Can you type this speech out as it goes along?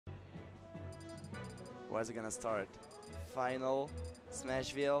Where's it gonna start? Final,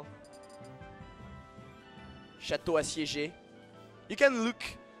 Smashville, Château assiégé. You can look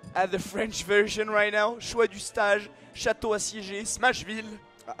at the French version right now. Choix du stage, Château assiégé, Smashville.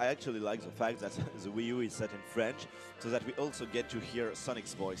 I actually like the fact that the Wii U is set in French, so that we also get to hear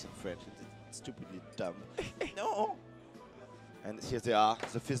Sonic's voice in French. It's stupidly dumb. No! And here they are,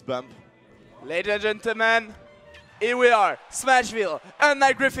 the fist bump. Ladies and gentlemen, here we are, Smashville,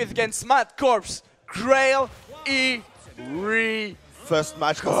 Unlike Griffith against Mad Corpse, Greil, E-Re. First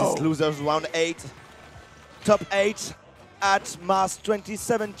match for this losers round 8. Top 8 at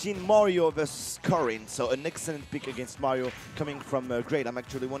MARS2017, Mario vs Corrin. So an excellent pick against Mario coming from Greil. I'm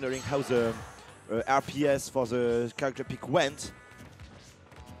actually wondering how the RPS for the character pick went.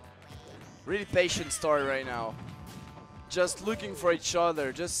 Really patient story right now. Just looking for each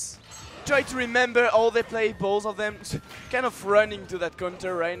other, just try to remember all they play, both of them. Kind of running to that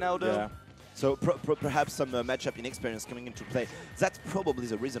counter right now though. Yeah. So perhaps some matchup inexperience coming into play. That's probably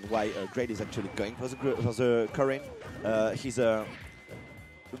the reason why Greil is actually going for the Corrin. He's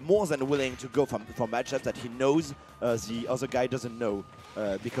more than willing to go for matchups that he knows the other guy doesn't know,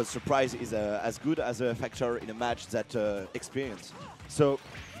 because surprise is as good as a factor in a match that experience. So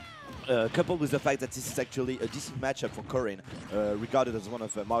coupled with the fact that this is actually a decent matchup for Corrin, regarded as one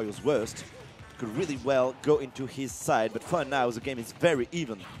of Mario's worst, could really well go into his side. But for now, the game is very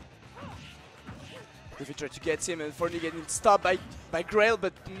even. If you try to get him, unfortunately getting stopped by Greil,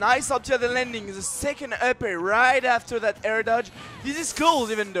 but nice up to the landing. The second upper right after that air dodge. This is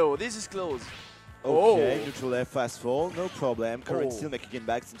close even though, this is close. Okay, neutral air fast fall, no problem. Corrin still making it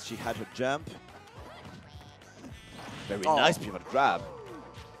back since she had her jump. Very nice pivot grab.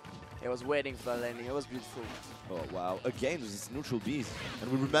 I was waiting for that landing, it was beautiful. Oh wow, again with this neutral Bs.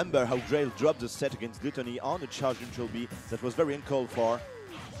 And we remember how Greil dropped the set against Gluttony on a charged neutral B that was very uncalled for.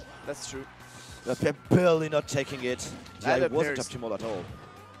 That's true. Barely not taking it. Yeah, it wasn't optimal at all.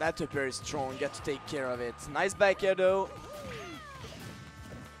 That upper is strong, got to take care of it. Nice back air though.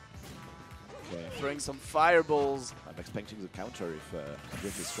 Okay. Throwing some fireballs. I'm expecting the counter if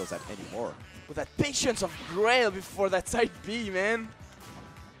Griffith throws that anymore. With that patience of Greil before that side B, man.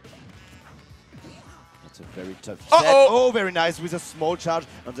 That's a very tough set. Oh, very nice with a small charge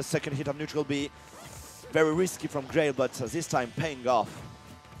on the second hit of neutral B. Very risky from Greil, but this time paying off.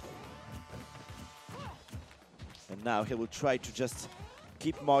 And now he will try to just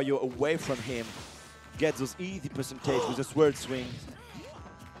keep Mario away from him. Get those easy percentage with a sword swing.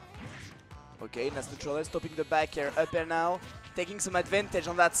 Okay, nice neutral air, stopping the back air, up air now. Taking some advantage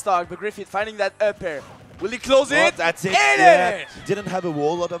on that stock, but Griffith finding that up air. Will he close it? That's it. Yeah. He didn't have a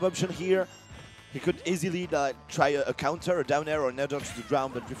whole lot of option here. He could easily try a counter, a down air, or an air dodge to the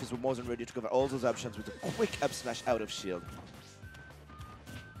ground, but Griffith was more than ready to cover all those options with a quick up smash out of shield.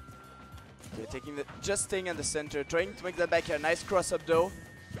 Okay, taking just staying at the center, trying to make that back air. Nice cross up though.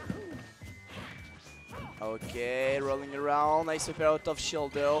 Okay, rolling around. Nice up air out of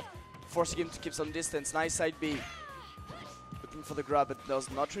shield though. Forcing him to keep some distance. Nice side B. Looking for the grab, but does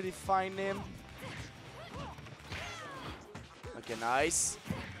not really find him. Okay, nice.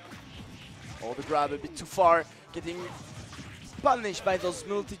 Oh, the grab a bit too far. Getting punished by those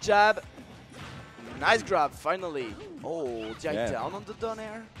multi-jab. Nice grab, finally. Oh, the down on the down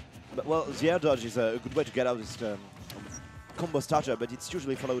air. But, well, the air dodge is a good way to get out of this combo starter, but it's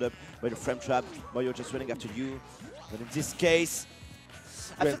usually followed up by the frame trap. Mario just running after you. But in this case,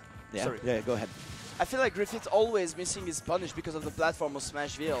 yeah, go ahead. I feel like Griffith's always missing his punish because of the platform of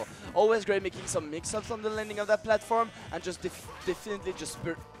Smashville. Always Greil making some mix-ups on the landing of that platform and just definitely just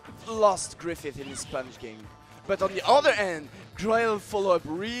lost Griffith in his punish game. But on the other end, Greil follow up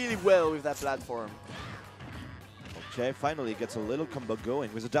really well with that platform. Okay, finally gets a little combo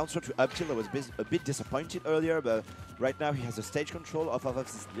going. With a down throw to up tilt, I was a bit disappointed earlier, but right now he has a stage control off of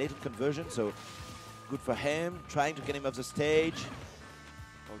his latent conversion, so good for him. Trying to get him off the stage.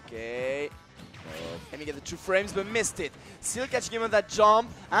 Okay. Let me get the 2 frames, but missed it. Still catching him on that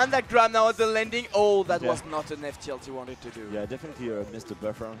jump and that grab now at the landing. Oh, that was not an F tilt he wanted to do. Yeah, definitely missed the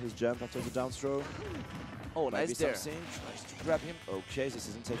buffer on his jump after the down throw. Oh, nice there. Tries to grab him. Okay, this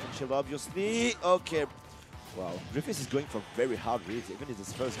isn't taking shield, obviously. Okay. Wow, Griffith is going for very hard reads, even in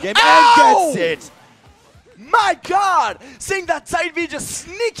his first game, and gets it! My god! Seeing that side B just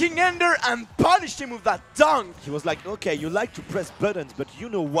sneaking under and punished him with that dunk! He was like, okay, you like to press buttons, but you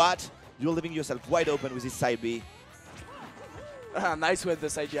know what? You're leaving yourself wide open with this side B. Nice with the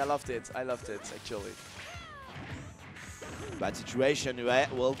side B, I loved it, actually. Bad situation,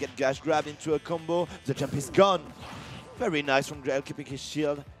 right? Will get gash grabbed into a combo, the jump is gone. Very nice from Greil, keeping his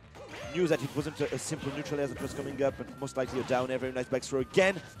shield. Knew that it wasn't a simple neutral air that was coming up, but most likely a down air. Very nice back throw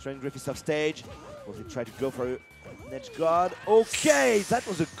again, throwing Griffith off stage. Will he try to go for an edge guard? Okay, that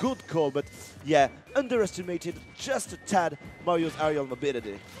was a good call, but yeah, underestimated just a tad Mario's aerial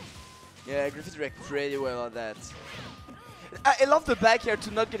mobility. Yeah, Griffith reacted pretty well on that. I love the back air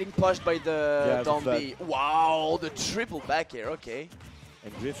to not getting pushed by the down B. Wow, the triple back air, okay.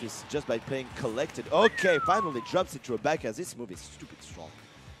 And Griffith, just by playing collected, okay, finally drops it to a back air. This move is stupid strong.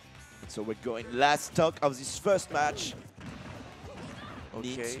 And so we're going last stock of this first match. Okay.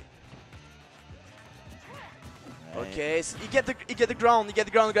 Neat. Okay, so you get the ground,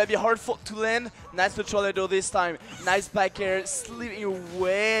 gonna be hard to land. Nice controller though this time. Nice back air, slipping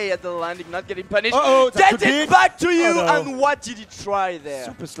away at the landing, not getting punished. Get it back to you! Oh, no. And what did he try there?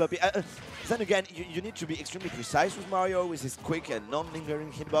 Super sloppy. Then again, you need to be extremely precise with Mario, with his quick and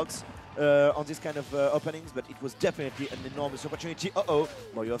non-lingering hitbox on this kind of openings, but it was definitely an enormous opportunity.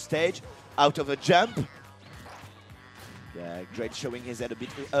 Mario off stage, out of a jump. Yeah, Greil showing his head a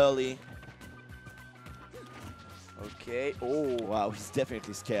bit early. Okay, oh. Wow, he's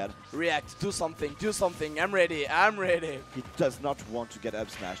definitely scared. React, do something, I'm ready. He does not want to get up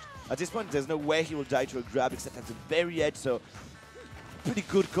smashed. At this point, there's no way he will die to a grab except at the very edge, so pretty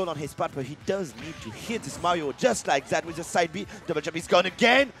good call on his part, but he does need to hit this Mario just like that with the side B. Double jump is gone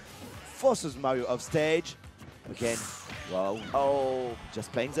again. Forces Mario off stage. Again, wow. Oh.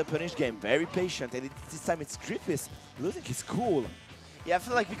 Just playing the punish game, very patient, and this time it's Griffith losing his cool. Yeah, I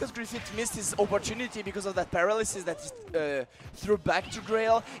feel like because Griffith missed his opportunity because of that paralysis that he threw back to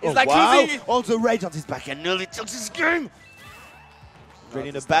Greil, it's like losing it. All the rage on his back and nearly took this game. Greil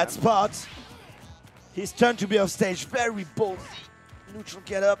in a bad spot. His turn to be off stage, very bold. Neutral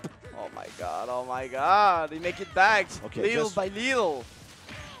get up. Oh my god, they make it back, little by little.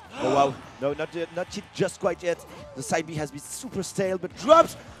 Oh wow, no, not yet, just quite yet. The side B has been super stale, but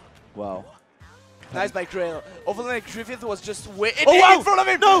drops. Wow. Nice by Greil. Overall, Griffith was just waiting in front of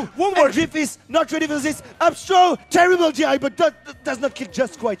him. No! One more. Griffith not ready for this. Up throw. Terrible DI, but does not kill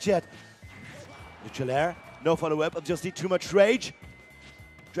just quite yet. Neutral air. No follow-up. Obviously, too much rage.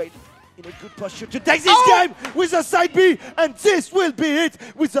 Greil in a good posture to take this game with a side B. And this will be it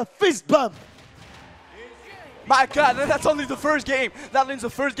with a fist bump. My god, that's only the first game. That means the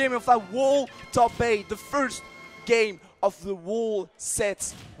first game of that whole top 8. The first game of the whole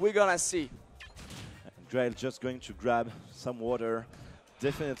set we're gonna see. Greil just going to grab some water.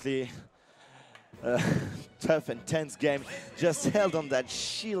 Definitely tough and tense game. Just held on that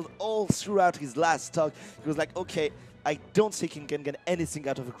shield all throughout his last stock. He was like, okay, I don't think he can get anything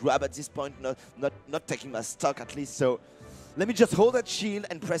out of a grab at this point, not taking my stock at least. So let me just hold that shield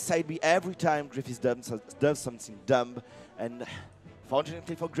and press side B every time Griffith does something dumb. And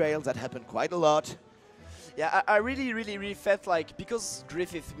fortunately for Greil, that happened quite a lot. Yeah, I really felt like because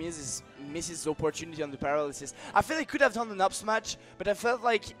Griffith misses the opportunity on the paralysis, I feel he could have done an up smash, but I felt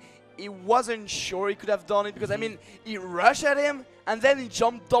like he wasn't sure he could have done it because I mean he rushed at him and then he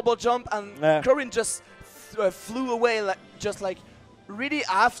jumped, double jump, and Corrin just flew away just really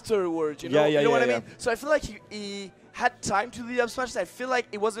afterwards. You know what I mean? So I feel like he had time to do the up smash. I feel like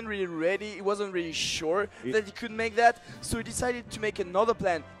he wasn't really ready. He wasn't really sure that he could make that. So he decided to make another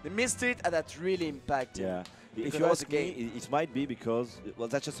plan. They missed it, and that really impacted. Yeah. If you ask me, it might be because, well,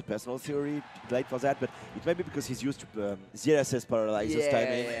 that's just a personal theory, late for that, but it might be because he's used to ZSS paralyzer's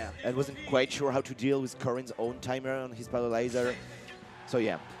timing and wasn't quite sure how to deal with Corrin's own timer on his paralyzer. So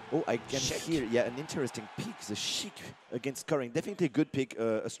yeah. Oh, I can hear, an interesting pick, the Sheik against Corrin. Definitely a good pick,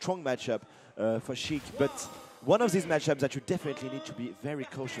 a strong matchup for Sheik, but one of these matchups that you definitely need to be very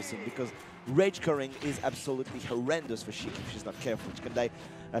cautious in because Rage Corrin is absolutely horrendous for Sheik if she's not careful. She can die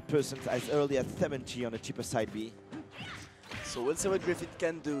at percent as early as 70 on a cheaper side B. So we'll see what Griffith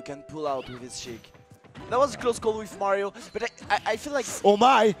can do, can pull out with his Sheik. That was a close call with Mario, but I feel like... Oh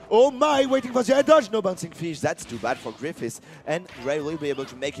my, waiting for the air dodge, no bouncing fish. That's too bad for Griffith. And Greil will be able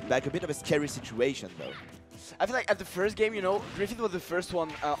to make it back. A bit of a scary situation though. I feel like at the first game, you know, Griffith was the first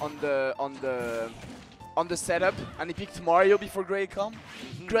one on the setup, and he picked Mario before Greil come.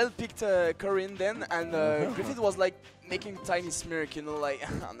 Greil picked Corrin then, and Griffith was like making tiny smirk, you know, like,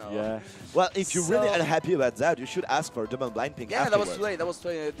 oh no. Yeah. Well, if you're really unhappy about that, you should ask for a double blind ping afterwards. That was too late. That was too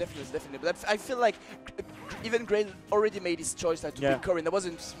late, definitely. But I feel like even Greil already made his choice to pick Corrin. That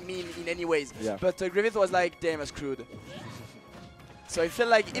wasn't mean in any ways. But Griffith was like, damn, I screwed. So I feel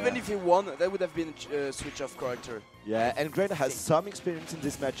like even if he won, that would have been a switch off character. Yeah, and Greil has some experience in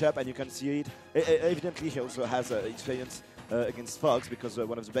this matchup, and you can see it. Evidently, he also has experience against Fox, because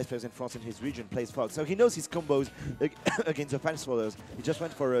one of the best players in France in his region plays Fox. So he knows his combos against the fence rollers. He just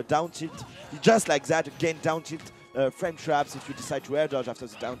went for a down tilt. Just like that, again, down tilt, frame traps if you decide to air dodge after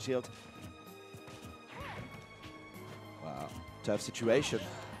the down tilt. Wow, tough situation.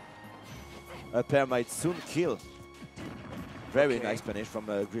 pair might soon kill. Very Okay. nice punish from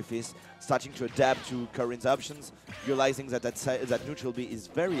Griffith, starting to adapt to Corrin's options, realizing that that neutral B is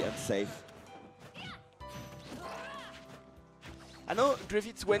very unsafe. I know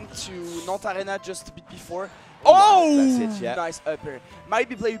Griffith went to Nantes Arena just a bit before. Oh! That's it, yeah. Nice upper. Might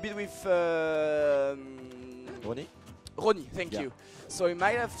be playing a bit with Ronnie? Ronnie, thank Yeah. you. So he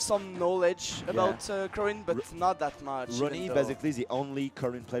might have some knowledge about Corrin, but not that much. Ronnie basically the only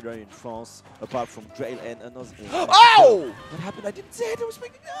Corrin player in France, apart from Greil and another. Oh! What happened? I didn't say it. I was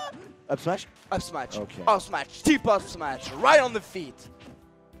making up smash. Up smash. Okay. Up smash. Deep up smash. Right on the feet.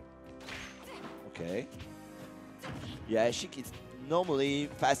 Okay. Yeah, Sheik is normally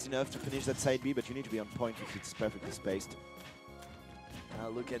fast enough to finish that side B, but you need to be on point if it's perfectly spaced.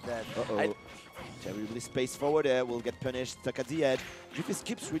 Look at that. Uh-oh. Terribly spaced forward there, will get punished, stuck at the edge. Griffith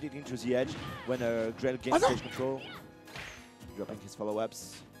keeps reading into the edge when Greil gains stage control. Dropping his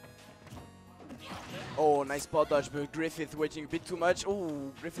follow-ups. Oh, nice spot dodge, but Griffith waiting a bit too much.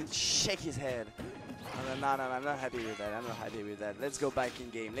 Oh, Griffith shake his head. No, I'm not happy with that. I'm not happy with that. Let's go back in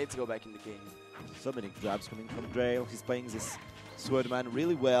game. Let's go back in the game. So many grabs coming from Greil. He's playing this Swordman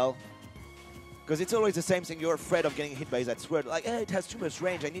really well. Because it's always the same thing, you're afraid of getting hit by that sword. Like, it has too much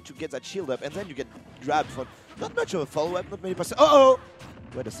range, I need to get that shield up, and then you get grabbed for not much of a follow-up, not many percent. Uh-oh!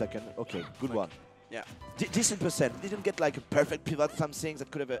 Wait a second. Okay, good one. Yeah. Decent percent. Didn't get like a perfect pivot, something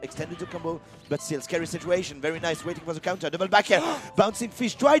that could have extended the combo, but still, scary situation. Very nice, waiting for the counter. Double back here. Bouncing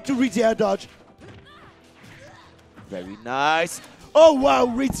fish, tried to read the air dodge. Very nice. Oh wow,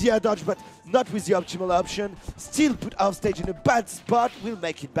 read the air dodge, but not with the optimal option. Still put off stage in a bad spot. Will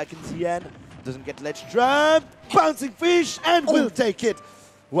make it back in the end. Doesn't get ledge drop, bouncing fish, and will take it.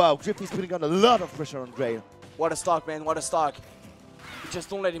 Wow, Griffith is putting on a lot of pressure on Greil. What a stock, man, what a stock. Just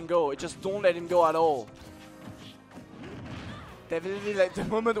don't let him go, just don't let him go at all. Definitely, like the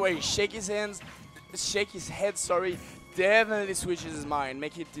moment where he shake his head, definitely switches his mind.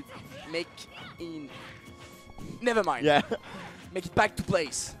 Never mind. Yeah. Make it back to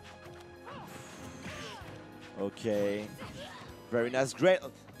place. Okay. Very nice.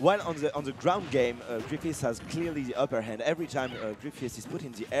 Greil. While on the ground game, Griffith has clearly the upper hand. Every time Griffith is put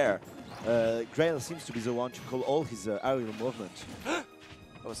in the air, Greil seems to be the one to call all his aerial movement. That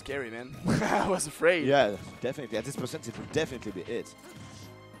was scary, man. I was afraid. Yeah, definitely. At this percent, it would definitely be it.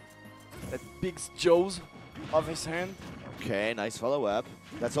 That big jaws of his hand. Okay, nice follow-up.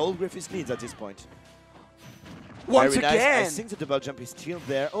 That's all Griffith needs at this point. Once Very again! nice. I think the double jump is still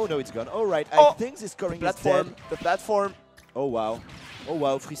there. Oh no, it's gone. All right, I think this scoring is dead. The platform. Oh wow. Oh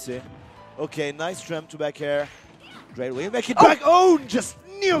wow, Frise. Okay, nice jump to back air. Greil will make it back. Oh, just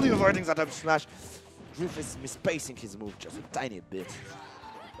nearly avoiding that up smash. Griffith misspacing his move just a tiny bit.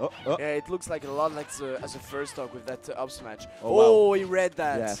 Oh. Yeah, it looks like a lot like as a first stock with that up smash. Oh, wow. He read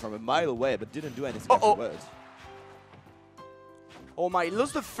that. Yeah, from a mile away, but didn't do anything afterwards. Oh my, he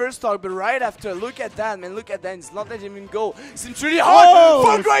lost the first stock, but right after, look at that, man, look at that, it's not letting him go. Seems really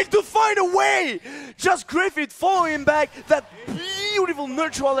hard for Greil to find a way! Just Griffith following him back, that beautiful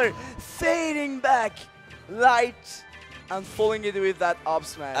neutraler fading back, light, and following it with that up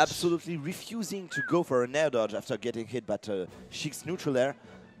smash. Absolutely refusing to go for an air dodge after getting hit by Sheik's neutral air.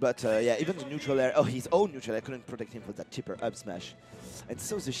 But yeah, even the neutral air, his own neutral air couldn't protect him from that tipper up smash. And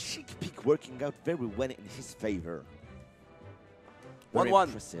so the Sheik pick working out very well in his favor. 1-1.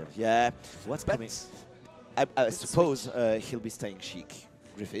 Impressive. Yeah. What's coming? I suppose he'll be staying Sheik.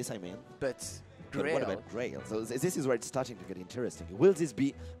 Griffith, I mean. But Greil. What about Greil? So this is where it's starting to get interesting. Will this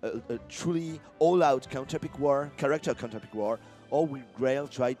be a truly all-out counter-pick war, character counter-pick war, or will Greil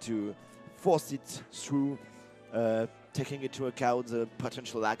try to force it through, taking into account the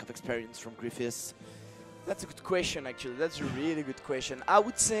potential lack of experience from Griffiths? That's a good question, actually. That's a really good question. I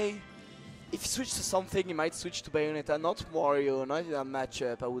would say if he switches to something, he might switch to Bayonetta, not Mario, not in a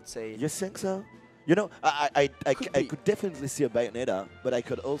matchup, I would say. You think so? You know, I could definitely see a Bayonetta, but I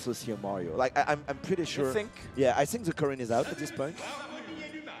could also see a Mario. Like, I'm pretty sure. You think? Yeah, I think the Corrin is out at this point.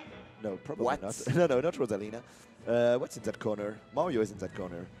 No, probably not. No, not Rosalina. What's in that corner? Mario is in that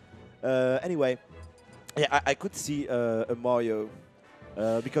corner. Anyway, yeah, I could see a Mario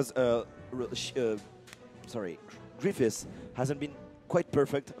because Griffith hasn't been quite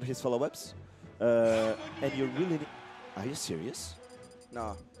perfect on his follow-ups, and you really. Are you serious?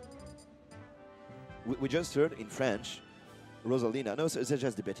 No. We just heard in French, Rosalina. No, so they're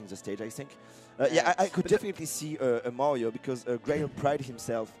just debating the stage, I think. Yeah, I could definitely see a Mario because Greil prided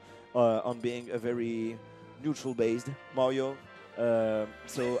himself on being a very neutral-based Mario.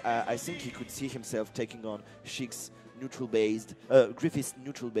 So I think he could see himself taking on Sheik's neutral-based, Griffith's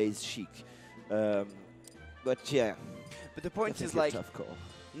neutral-based Sheik. But yeah. But the point is, like, tough call.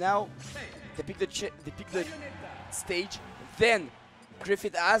 Now they pick the stage. Then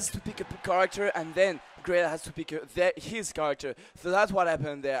Griffith has to pick a character, and then Greil has to pick his character. So that's what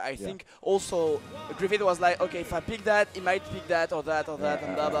happened there. I think also Griffith was like, okay, if I pick that, he might pick that or that or that,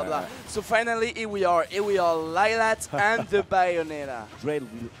 and blah blah blah. So finally, here we are. Here we are, Lilat and the Bayonetta. Greil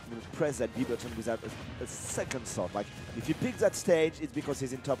will press that B button without a second thought. Like, if he picks that stage, it's because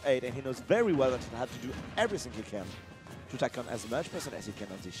he's in top 8, and he knows very well that he'll have to do everything he can to attack on as much person as he can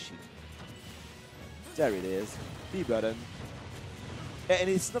on this Sheik. There it is, B button. And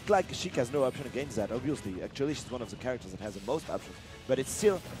it's not like Sheik has no option against that, obviously. Actually, she's one of the characters that has the most options. But it's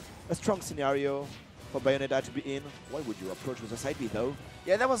still a strong scenario for Bayonetta to be in. Why would you approach with a side B, though?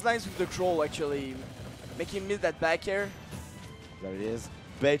 Yeah, that was nice with the crawl, actually. Making him miss that back air. There it is.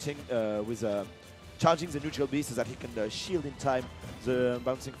 Baiting with charging the neutral B so that he can shield in time the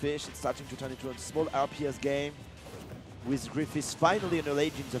bouncing fish. It's starting to turn into a small RPS game, with Griffith finally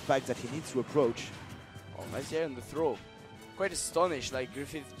acknowledging the fact that he needs to approach. Oh, nice air in the throw. Quite astonished, like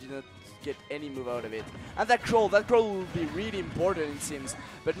Griffith did not get any move out of it. And that crawl will be really important, it seems.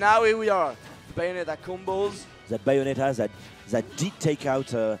 But now here we are, the Bayonetta combos. That Bayonetta that did take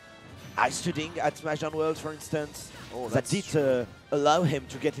out Ice Studding at SmackDown World, for instance. Oh, that did allow him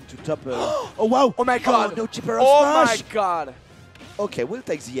to get into top. Oh wow! Oh my god! Oh, no chipper of oh smash. My god! Okay, we'll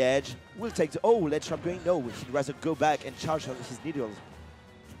take the edge. We'll take the. Oh, let's try going. No, he'd rather go back and charge on his needles.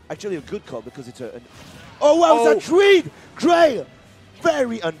 Actually, a good call because it's an. Oh wow, that read! Greil!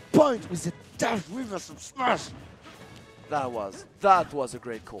 Very on point with the dash reverse smash! That was a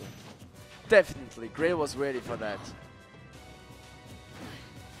great call. Definitely, Greil was ready for that.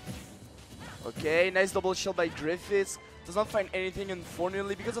 Okay, nice double shield by Griffith. Does not find anything,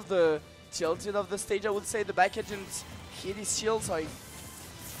 unfortunately, because of the tilted of the stage. I would say the back edge didn't hit his shield, so I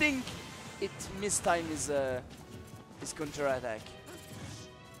think it mistimed his counter attack.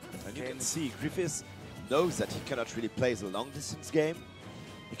 And you can see Griffith knows that he cannot really play the long distance game.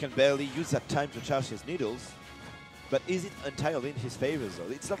 He can barely use that time to charge his needles. But is it entirely in his favor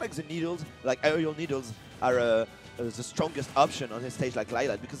though? It's not like the needles, like aerial needles, are the strongest option on a stage like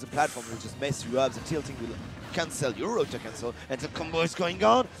Lilat, because the platform will just mess you up, the tilting will cancel, your rotor cancel, and the combo is going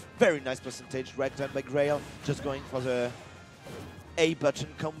on. Very nice percentage right done by Greil, just going for the A button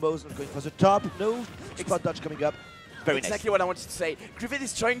combos, not going for the top. No, spot dodge coming up. Very exactly nice. What I wanted to say. Griffith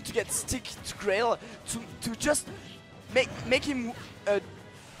is trying to get stick to Greil to just make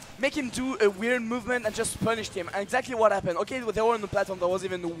him do a weird movement and just punish him. And exactly what happened. Okay, they were on the platform, that was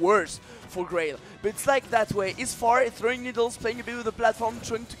even worse for Greil. But it's like that way. He's far, throwing needles, playing a bit with the platform,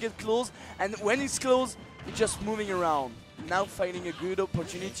 trying to get close. And when he's close, he's just moving around. Now finding a good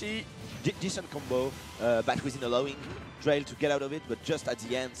opportunity. Decent combo, back within allowing Greil to get out of it, but just at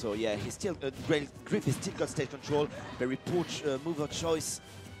the end. So yeah, he's still Griffith still got stage control. Very poor move of choice.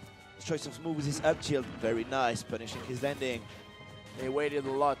 Choice of move with his up tilt. Very nice, punishing his landing. He waited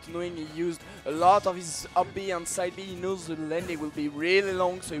a lot, knowing he used a lot of his up B and side B. He knows the landing will be really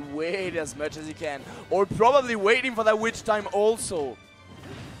long, so he waited as much as he can. Or probably waiting for that witch time also.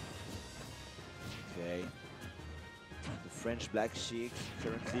 Okay. The French Black Sheik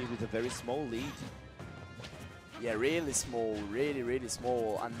currently with a very small lead. Yeah, really small, really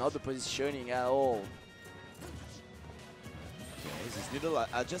small, and not the positioning at all. Okay, this needle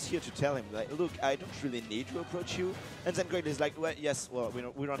are just here to tell him, like, look, I don't really need to approach you. And then Greil is like, well, yes, well,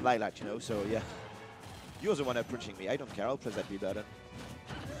 we're on Lilat, you know, so yeah. You're the one approaching me, I don't care, I'll press that B button.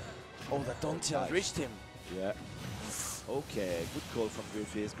 Oh, that down tilt reached him. Yeah. Okay, good call from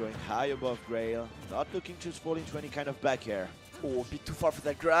Griffith, going high above Greil, not looking to fall into any kind of back air. Oh, a bit too far for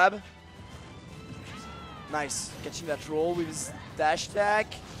that grab. Nice, catching that roll with his dash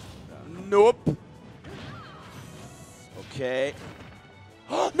attack. Nope. Okay.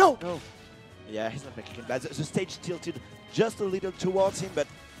 No! No. Yeah, he's not making it bad. The stage tilted just a little towards him, but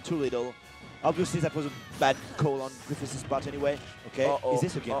too little. Obviously, that was a bad call on Griffith's part anyway. Okay, is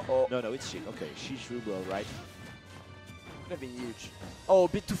this again? No, it's Sheik. Okay, she should well, right? Could have been huge. Oh, a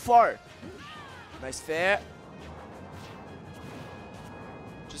bit too far. Nice fair.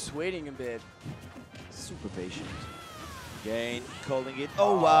 Just waiting a bit. Super patient. Again, calling it.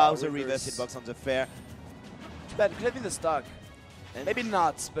 Oh wow, the reverse hitbox on the fair. Too bad, could have been the stock. And maybe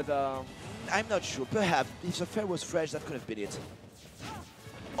not, but I'm not sure. Perhaps if the fair was fresh, that could have been it.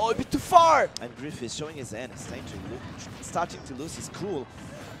 Oh, a bit too far! And Griffith showing his hand, starting to lose his cool.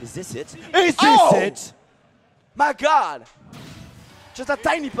 Is this it? Is this it? My god! Just a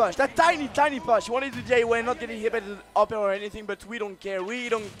tiny punch, that tiny punch. He wanted to do we're not getting hit by the up or anything, but we don't care, we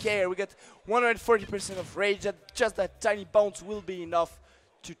get 140% of rage. Just that tiny bounce will be enough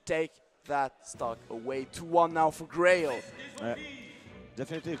to take that stock away. 2-1 now for Greil.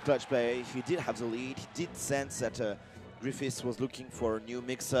 definitely a clutch play. He did have the lead. He did sense that Griffith was looking for new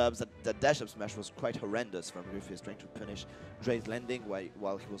mix-ups. That dash-up smash was quite horrendous from Griffith, trying to punish Greil's landing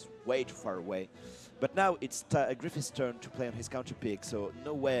while he was way too far away. But now it's Griffith's turn to play on his counter pick, so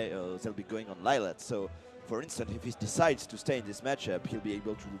no way they'll be going on Lilat. So, for instance, if he decides to stay in this matchup, he'll be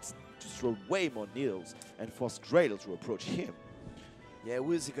able to throw way more needles and force Greil to approach him. Yeah,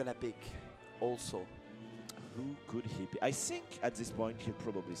 who is he gonna pick also? Who could he be? I think at this point he'll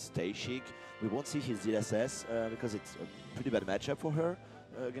probably stay Sheik. We won't see his DSS because it's a pretty bad matchup for her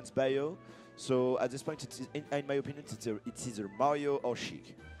against Bayo. So at this point, in my opinion, it's either Mario or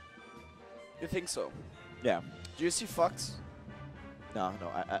Sheik. You think so? Yeah. Do you see Fox? No,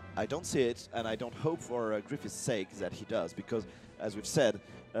 I don't see it, and I don't hope for Griffith's sake that he does, because as we've said,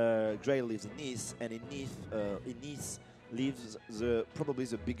 Greil lives in Nice, and in Nice lives probably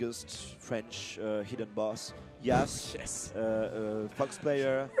the biggest French hidden boss, Yas. Yes. Fox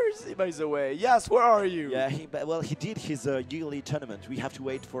player. Where is he, by the way? Yes, where are you? Yeah, he did his yearly tournament. We have to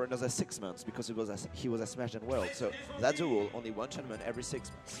wait for another 6 months because he was a Smash and World. So that's the rule. Only one tournament every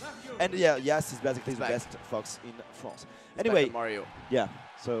 6 months. And yeah, Yas is basically the best Fox in France. Anyway, Mario. Yeah.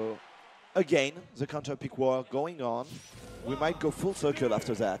 So again, the counter pick war going on. We might go full circle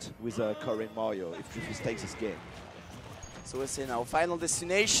after that with Corrin Mario if Griffith takes this game. So we're saying our final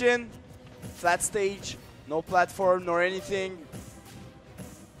destination, flat stage, no platform nor anything.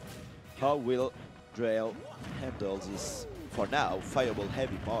 How will Greil handle this, for now, fireball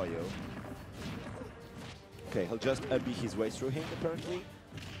heavy Mario? Okay, he'll just be his way through him apparently.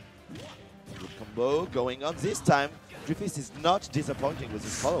 Good combo going on this time. Griffith is not disappointing with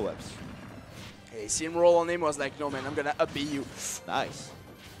his follow-ups. Hey, see him roll on him, was like, no man, I'm gonna up-B you. Nice.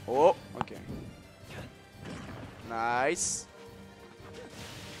 Oh, okay. Nice.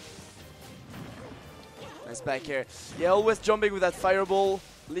 Nice back air. Yeah, always jumping with that fireball.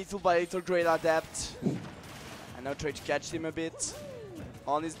 Little by little, Greil adapt. And now try to catch him a bit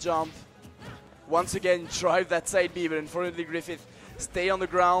on his jump. Once again, drive that side B, but unfortunately Griffith stay on the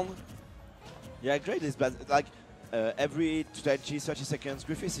ground. Yeah, Greil is bad. Like every 30 seconds,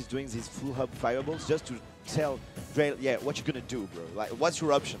 Griffith is doing these full hub fireballs just to tell Greil, yeah, what you gonna do, bro? Like, what's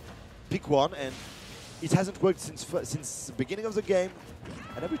your option? Pick one, and it hasn't worked since the beginning of the game,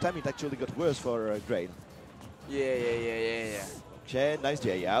 and every time it actually got worse for Greil. Yeah. Okay, nice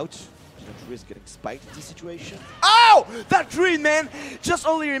DI out. Don't risk getting spiked in this situation. Ow! That green man just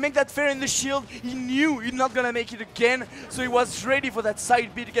only remake that fair in the shield. He knew he's not gonna make it again, so he was ready for that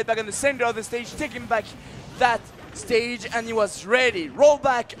side B to get back on the center of the stage, taking back that stage, and he was ready. Roll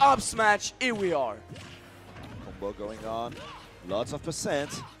back, up smash, here we are. Combo going on, lots of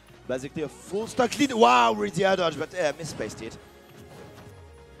percent. Basically a full stock lead. Wow, really air dodge, but misspaced it.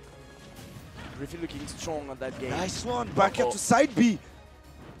 Griffith looking strong on that game. Nice one, back up to side B.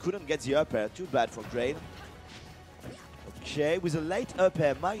 Couldn't get the up air, too bad for Greil. Okay, with a late up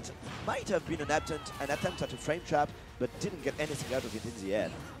air, might have been an attempt at a frame trap, but didn't get anything out of it in the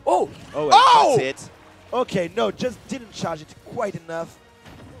end. Oh! Oh, that's it. Okay, no, just didn't charge it quite enough.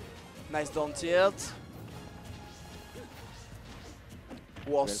 Nice down tilt.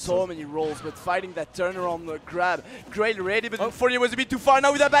 Wow, so many rolls, but fighting that turnaround grab. Greil ready, but unfortunately was a bit too far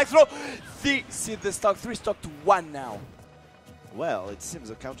now with that back throw. See the stock, 3 stock to 1 now. Well, it seems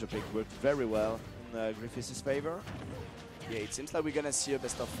the counter pick worked very well in Griffith's favor. Yeah, it seems like we're gonna see a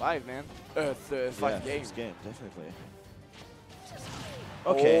best of 5, man. 5 games. First game, definitely.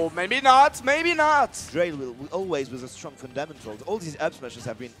 Okay. Oh, maybe not, maybe not. Greil will always with a strong fundamentals. All these up smashes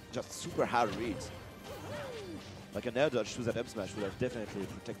have been just super hard reads. Like an air dodge to that up smash would have definitely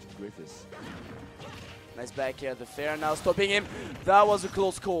protected Griffith. Nice back air, the fair now stopping him. That was a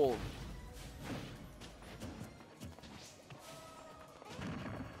close call.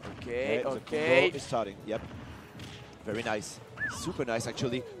 Okay. The combo is starting, yep. Very nice. Super nice,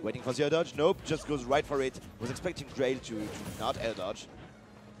 actually. Waiting for the air dodge. Nope, just goes right for it. Was expecting Greil to not air dodge.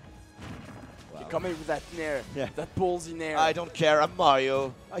 Wow. Coming with that nair, that ballsy nair. I don't care, I'm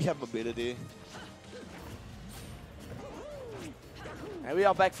Mario. I have mobility. And we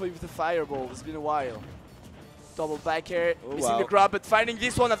are back for you with the fireball. It's been a while. Double back air, missing the grab, but finding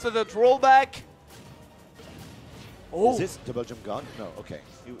this one after that rollback. Oh! Is this double jump gone? No, okay.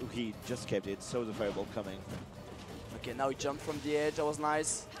 He just kept it, saw the fireball coming. Okay, now he jumped from the edge, that was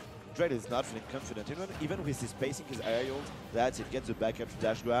nice. Greil is not feeling confident, even with his spacing, his aerials. That's it, gets the back up to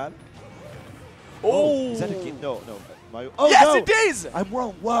dash grab. Oh! Is that a kid? No, Mario. Oh, yes, no! it is! I'm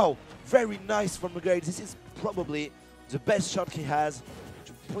wrong, wow! Very nice from Greil. This is probably the best shot he has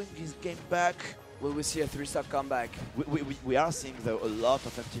to bring his game back. Will we see a 3-stop comeback? We are seeing, though, a lot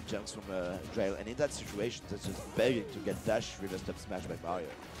of empty jumps from Greil, and in that situation, that's just begging to get dash reverse up smash by Mario.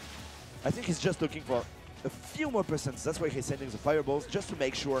 I think he's just looking for a few more percents. That's why he's sending the fireballs, just to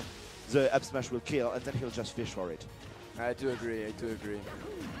make sure the up smash will kill, and then he'll just fish for it. I do agree, I do agree.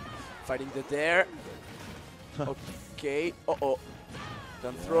 Fighting the dare. Okay. Uh-oh.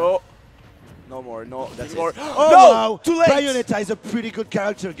 Don't throw. No more, no. That's more. it. Oh, no! wow. Too late! Bayonetta is a pretty good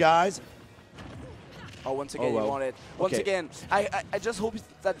character, guys. Oh, once again, wow. you won it. Once Okay. again, I just hope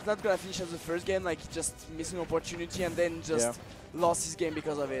that's not going to finish as the first game, like just missing opportunity and then just lost his game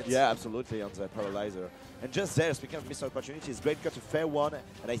because of it. Yeah, absolutely, on the paralyzer. And just there, speaking of missed opportunities, Greil got a fair one,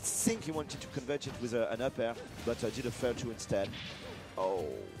 and I think he wanted to convert it with an up air, but did a fair two instead. Oh.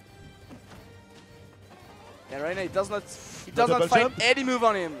 Yeah, right now he does not double find jump? any move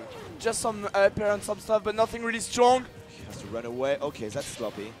on him. Just some up air and some stuff, but nothing really strong. He has to run away. Okay, that's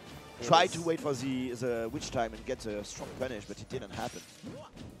sloppy. Tried to wait for the witch time and get a strong punish, but it didn't happen.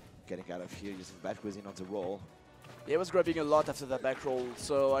 Getting out of here using back cuisine on the roll. He was grabbing a lot after that back roll,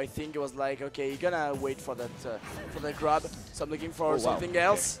 so I think it was like, okay, you're gonna wait for that grab. So I'm looking for something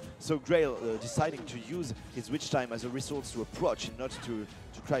else. Okay. So Greil deciding to use his witch time as a resource to approach, and not to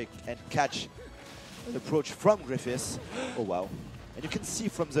try and catch an approach from Griffith. Oh wow. And you can see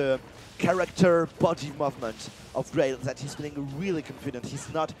from the character body movement of Greil that he's feeling really confident.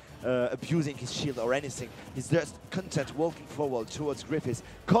 He's not abusing his shield or anything. He's just content walking forward towards Griffith,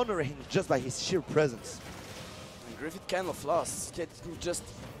 cornering him just by his sheer presence. And Griffith kind of lost, just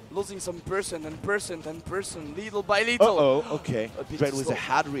losing some percent, little by little. Uh-oh, okay. Greil with slow. a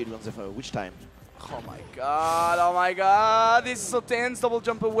hard read on the witch time. Oh my god, this is so tense, double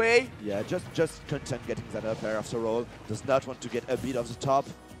jump away. Yeah, just content getting that up air after all. Does not want to get a beat off the top.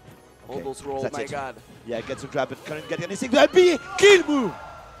 Okay, Almost roll, that's my it. god. Yeah, gets a grab but couldn't get anything. That be kill move!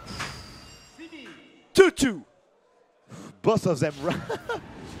 2-2. Both of them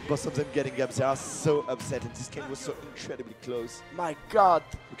both of them getting up. They are so upset, and this game was so incredibly close. My god.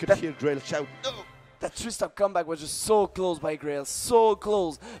 You could hear Greil shout, no! That 3-stop comeback was just so close by Greil, so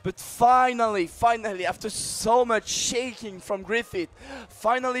close. But finally, after so much shaking from Griffith,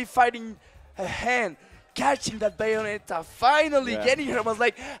 finally fighting a hand, catching that Bayonetta, finally getting her. I was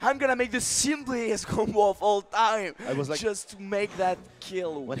like, I'm gonna make the simplest combo of all time. I was like, just to make that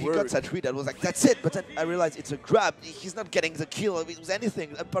kill when work. he got that read, I was like, that's it. But then I realized it's a grab. He's not getting the kill with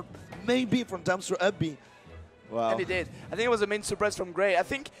anything, apart maybe from down through up B. Wow. And he did. I think it was a main surprise from Greil. I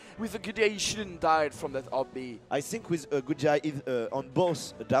think with a good day, he shouldn't died from that up B. I think with a good guy on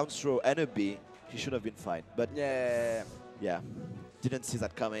both a down throw and a B, he should have been fine. But yeah, didn't see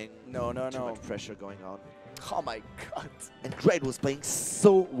that coming. No. Too much pressure going on. Oh my god. And Greil was playing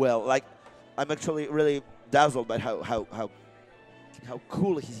so well. Like, I'm actually really dazzled by how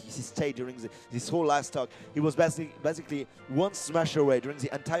cool he stayed during this whole last stock. He was basically one smash away during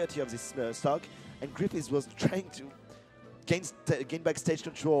the entirety of this stock. And Griffith was trying to gain back stage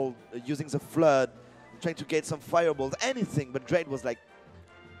control using the flood, trying to get some fireballs, anything. But Greil was like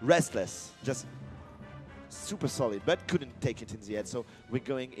restless, just super solid, but couldn't take it in the end. So we're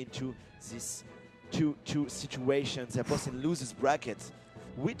going into these two situations. They're both in losers brackets.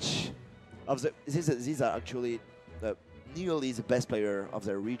 Which of these are actually Neil is the best player of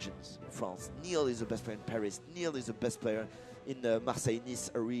their regions. France. Neil is the best player in Paris. Neil is the best player in the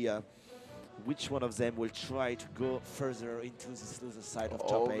Marseille-Nice area. Which one of them will try to go further into this loser side of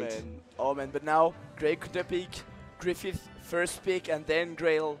top 8? Oh man, but now Greil could pick Griffith first pick, and then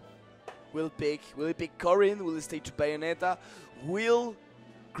Greil will pick. Will he pick Corrin? Will he stay to Bayonetta? Will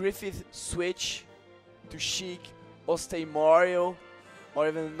Griffith switch to Sheik or stay Mario or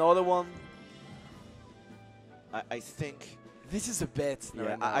even another one? I think this is a bet.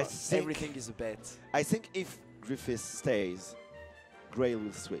 Yeah, I think everything is a bet. I think if Griffith stays, Greil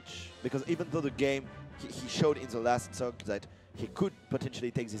will switch, because even though the game he showed in the last talk that he could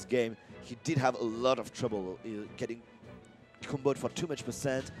potentially take this game, he did have a lot of trouble getting comboed for too much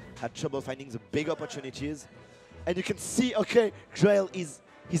percent, had trouble finding the big opportunities, and you can see, okay, Greil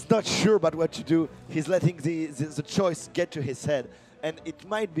he's not sure about what to do. He's letting the choice get to his head, and it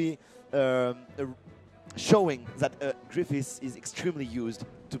might be showing that Griffith is extremely used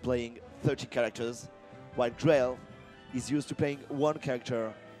to playing 30 characters, while Greil is used to playing one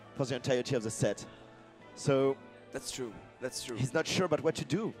character for the entirety of the set. So that's true. That's true. He's not sure about what to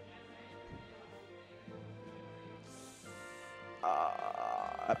do.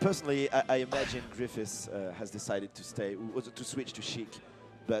 Personally, I imagine Griffith has decided to stay, to switch to Sheik,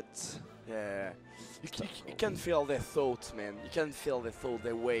 but yeah, you can feel their thoughts, man. You can feel their thought,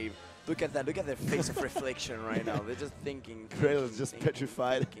 their wave. Look at that. Look at their face of reflection right now. They're just thinking. Greil is just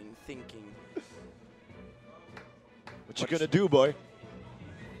petrified. Thinking. What you gonna do, boy?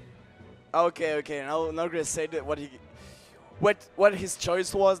 Okay, okay. Now Greil said what his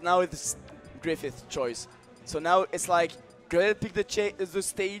choice was. Now it's Griffith's choice. So now it's like Greil picked the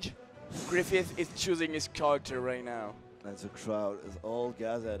stage. Griffith is choosing his character right now. And the crowd is all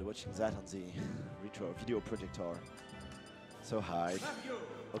gathered watching that on the video projector. So high.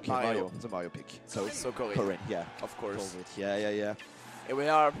 Okay, Mario. The Mario pick. So Corrin. Corrin, yeah. Of course. Yeah. Here we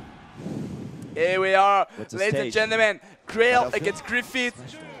are. Here we are. What's the Ladies and stage? gentlemen, Greil against Griffith.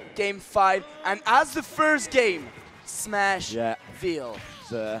 Game 5. And as the first game, Smashville.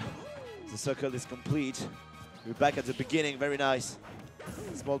 The circle is complete. We're back at the beginning. Very nice.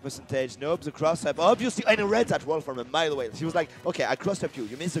 Small percentage. Nope, the cross up. Obviously, and I read that wall from a mile away. He was like, okay, I crossed up you.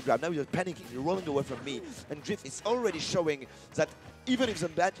 You missed the grab. Now you're panicking. You're rolling away from me. And Griff is already showing that even if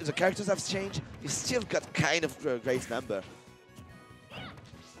the characters have changed, he's still got kind of a great number.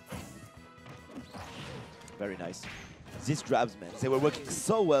 Very nice. These grabs, man, they were working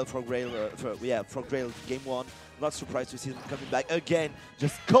so well for Greil. For Greil game 1. Not surprised to see them coming back again.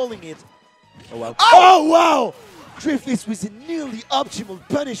 Just calling it. Oh wow! Oh wow! Griffith with a nearly optimal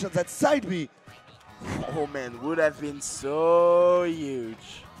punish on that side B. Oh man, would have been so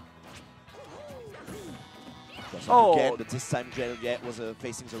huge. Again, but this time Greil was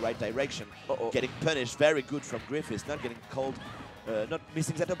facing the right direction. Getting punished, very good from Griffith. Not getting called, not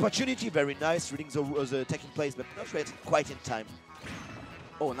missing that opportunity. Very nice, reading the taking place, but not quite in time.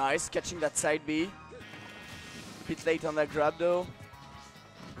 Oh, nice, catching that side B. Bit late on that grab though.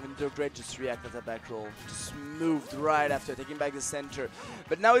 And Greil just reacted at that back roll. Just moved right after, taking back the center.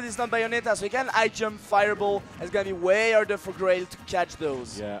 But now it is not Bayonetta, so he can high jump, fireball. It's gonna be way harder for Greil to catch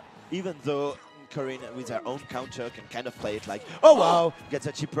those. Yeah. Even though Corrin with her own counter can kind of play it like, oh wow, gets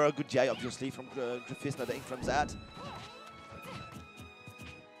a cheaper, good DI obviously from Griffith, not aim from that.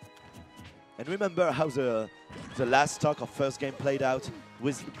 And remember how the last stock of first game played out,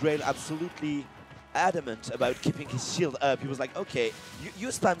 with Greil absolutely adamant about keeping his shield up. He was like, okay, you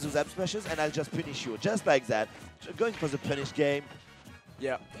spam those up smashes and I'll just punish you, just like that. Going for the punish game.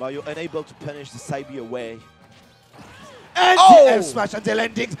 Yeah. Mario unable to punish the side B away. And the F smash and the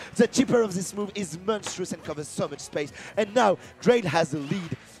landings. The cheaper of this move is monstrous and covers so much space. And now Greil has the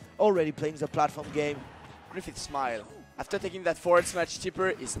lead, already playing the platform game. Griffith smile. After taking that forward smash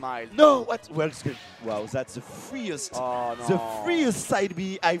chipper, he smiled. No, what? Works good. Wow, that's the freest, the freest side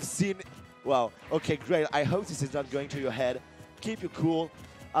B I've seen. Wow. Okay, Greil, I hope this is not going to your head. Keep you cool.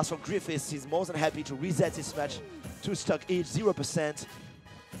 As for Griffith, he's more than happy to reset this match. 2 stock each, 0%.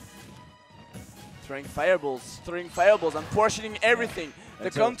 Throwing fireballs, and portioning everything.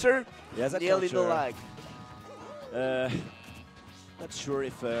 The counter, nearly the lag. Not sure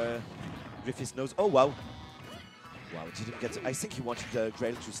if Griffith knows. Oh, wow. Wow, didn't get to, I think he wanted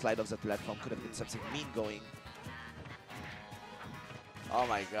Greil to slide off the platform. Could have been something mean going. Oh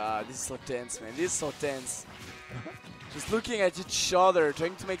my god, this is so tense, man. This is so tense. Just looking at each other,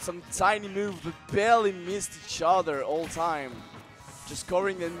 trying to make some tiny move, but barely missed each other all time. Just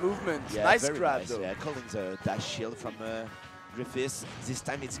scoring the movement. Yeah, nice grab, though. Yeah, calling the dash shield from Griffith. This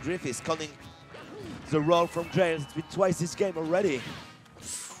time it's Griffith calling the roll from Greil. It's been twice this game already.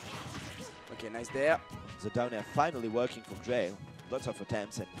 Okay, nice there. The down air finally working for Greil. Lots of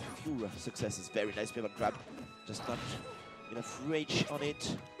attempts and a few successes. Very nice pivot grab. Just not enough reach on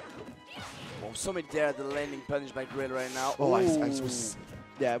it. Oh, so many there, the landing punish by Greil right now. Oh, I was,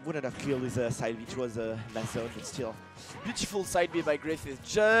 yeah, I wouldn't have killed his side B. It was last zone, but still. Beautiful side B by Griffith.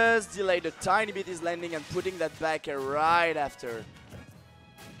 Just delayed a tiny bit his landing and putting that back air right after.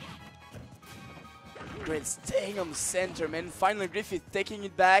 Greil staying on the center, man. Finally, Griffith taking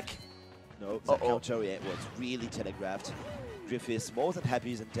it back. No, the counter was really telegraphed. Griffith more than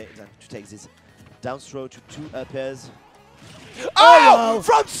happy to take this down throw to 2 up airs. Oh! Wow.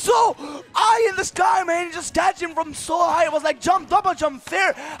 From so high in the sky, man. He just catch him from so high. It was like jump, double jump,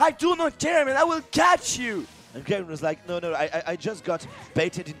 fair. I do not care, man. I will catch you. And Corrin was like, no, I just got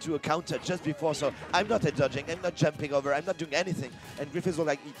baited into a counter just before, so I'm not dodging, I'm not jumping over, I'm not doing anything. And Griffith was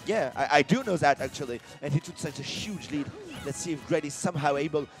like, yeah, I do know that, actually. And he took such a huge lead. Let's see if Greil is somehow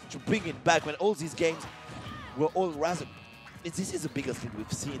able to bring it back when all these games were all rather... This is the biggest lead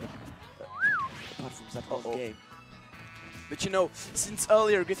we've seen, apart from that whole game. But you know, since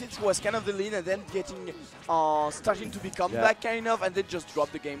earlier, Griffith was kind of the lead and then getting, starting to become back kind of, and then just drop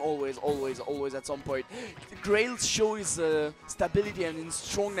the game always at some point. Greil shows his stability and his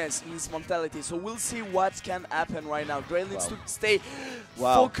strongness in his mentality, so we'll see what can happen right now. Greil needs to stay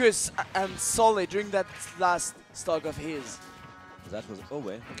focused and solid during that last stock of his. That was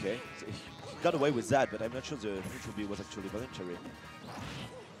away, okay. So he got away with that, but I'm not sure the neutral B was actually voluntary.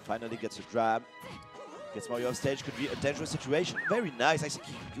 Finally gets a grab. Gets Mario off stage, could be a dangerous situation. Very nice. I think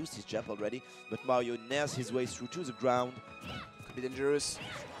he used his jump already, but Mario nails his way through to the ground. Could be dangerous.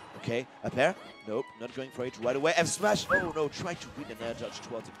 Okay, up air. Nope, not going for it right away. F smash. Oh no, try to read an air dodge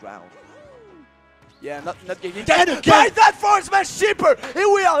towards the ground. Yeah, not getting And that. again. By that forward smash cheaper. Here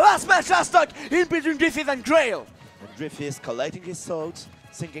we are, last match, last stock in between Griffith and Greil. And Griffith collecting his thoughts,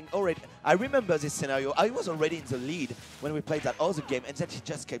 thinking, alright, I remember this scenario. I was already in the lead when we played that other game, and then he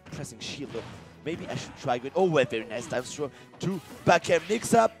just kept pressing shield. Look, maybe I should try it. Oh, well, very nice down throw to back air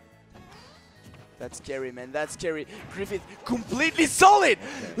mix up. That's scary, man. That's scary. Griffith completely solid.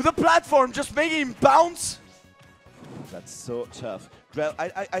 The platform just making him bounce. That's so tough. Well,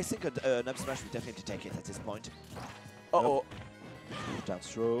 I think an up smash would definitely take it at this point. Uh-oh. Down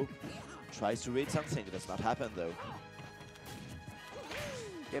throw. Tries to read something. It does not happen, though.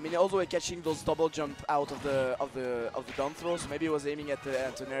 Yeah, I mean, also catching those double jump out of the down throw, so maybe he was aiming at the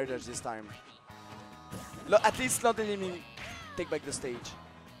air dodge this time. At least not letting him take back the stage.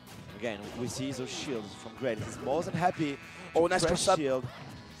 Again, we see those shields from Greil. He's more than happy Oh, to nice press cross up. shield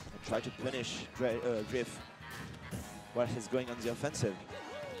and try to punish Griff while he's going on the offensive.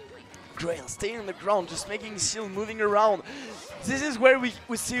 Greil staying on the ground, just making his shield moving around. This is where we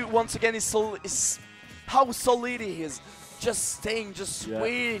see once again how solid he is. Just staying, just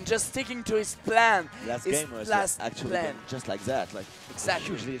waiting, just sticking to his plan. Last his game was last actually plan. just like that. Like Exactly.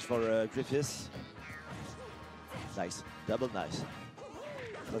 a huge lead for Griffith. Nice, double nice.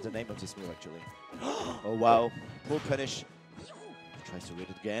 What's the name of this move actually? Oh wow, full punish. Tries to read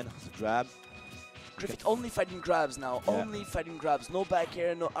it again. The grab. Griffith only fighting grabs now, only fighting grabs. No back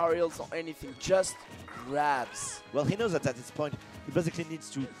air, no aerials, no anything, just grabs. Well, he knows that at this point he basically needs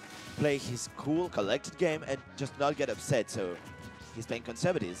to play his cool, collected game and just not get upset. So he's playing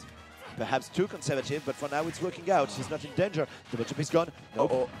conservative. Perhaps too conservative, but for now it's working out. He's not in danger. Double jump is gone.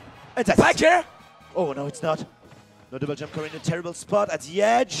 Nope. Uh-oh. And that's Back it. air! Oh no, it's not. No double jump, Corrin in a terrible spot at the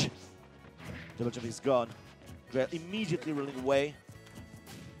edge. Double jump is gone. Greil immediately rolling away.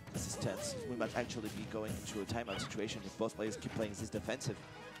 This is tense. We might actually be going into a timeout situation if both players keep playing this defensive.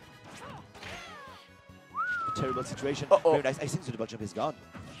 A terrible situation. Very nice. I think the double jump is gone.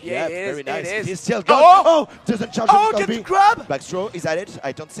 Yeah, very nice. it is. He's still gone. Oh! Doesn't charge. Oh, get the grab! Back throw, is that it?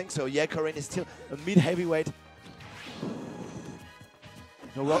 I don't think so. Yeah, Corrin is still a mid-heavyweight.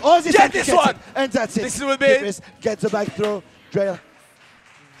 No, well, oh, this one! And that's it. This will be it. Griffith gets the back throw. Greil.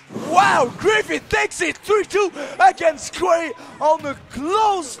 Wow, Griffith takes it 3-2 against Greil on a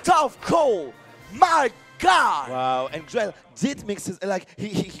close, tough call. My God! Wow, and Greil did mix his, like,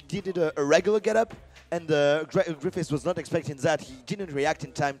 he did a regular get-up, and Griffith was not expecting that. He didn't react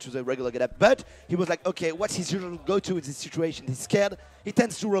in time to the regular get-up, but he was like, okay, what's his usual go-to in this situation? He's scared, he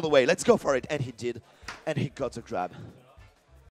tends to run away, let's go for it, and he did, and he got the grab.